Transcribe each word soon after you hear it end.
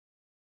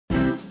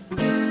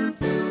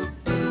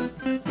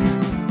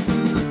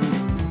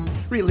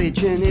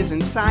Religion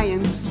isn't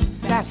science,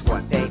 that's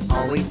what they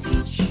always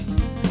teach.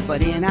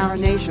 But in our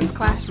nation's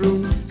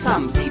classrooms,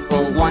 some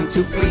people want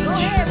to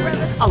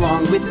preach,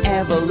 along with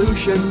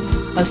evolution,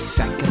 a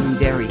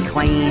secondary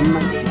claim.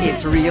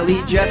 It's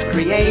really just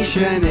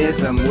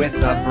creationism with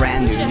a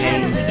brand new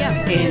name.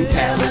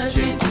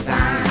 Intelligent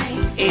design,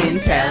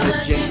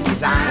 intelligent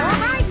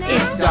design.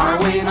 It's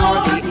Darwin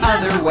or the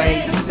other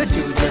way, the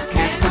two just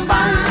can't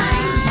combine.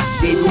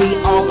 Did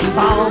we all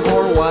evolve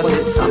or was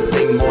it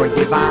something more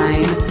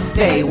divine?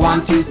 They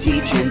want to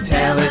teach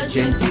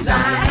intelligent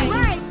design.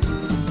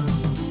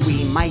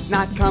 We might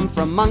not come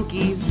from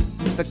monkeys,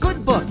 the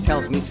good book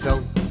tells me so.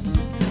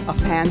 Of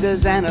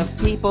pandas and of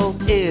people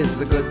is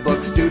the good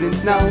book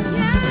students know.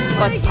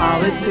 But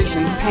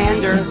politicians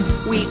pander,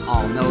 we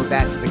all know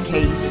that's the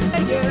case.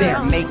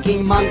 They're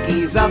making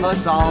monkeys of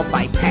us all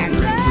by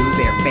pandering to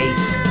their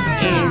base.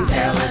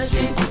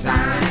 Intelligent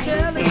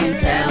design,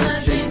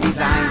 intelligent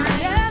design.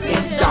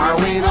 It's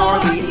Darwin or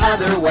the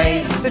other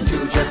way, the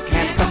two just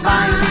can't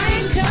combine.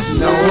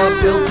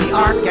 Noah built the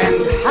ark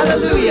and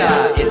hallelujah,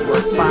 it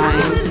worked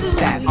fine.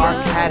 That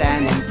ark had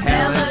an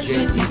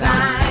intelligent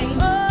design.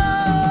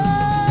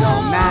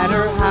 No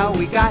matter how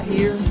we got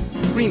here,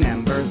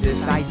 remember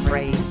this I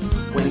pray.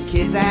 When the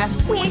kids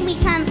ask, where'd we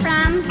come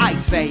from? I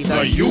say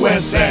the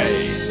USA.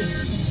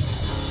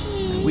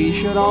 We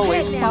should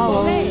always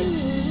follow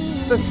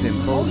the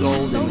simple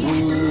golden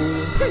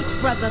rule.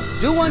 Preach, brother.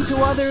 Do unto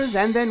others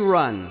and then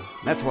run.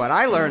 That's what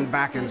I learned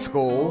back in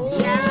school.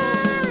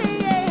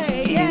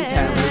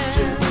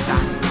 Intelligent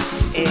design,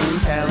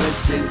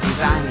 intelligent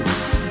design.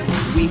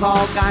 We've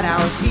all got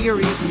our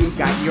theories, you've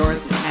got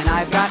yours, and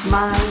I've got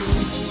mine.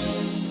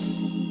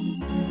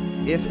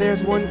 If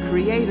there's one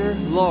creator,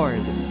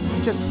 Lord,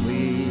 just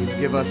please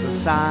give us a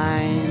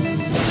sign.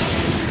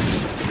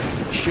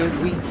 Should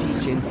we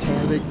teach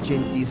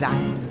intelligent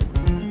design?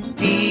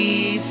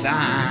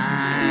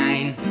 Design.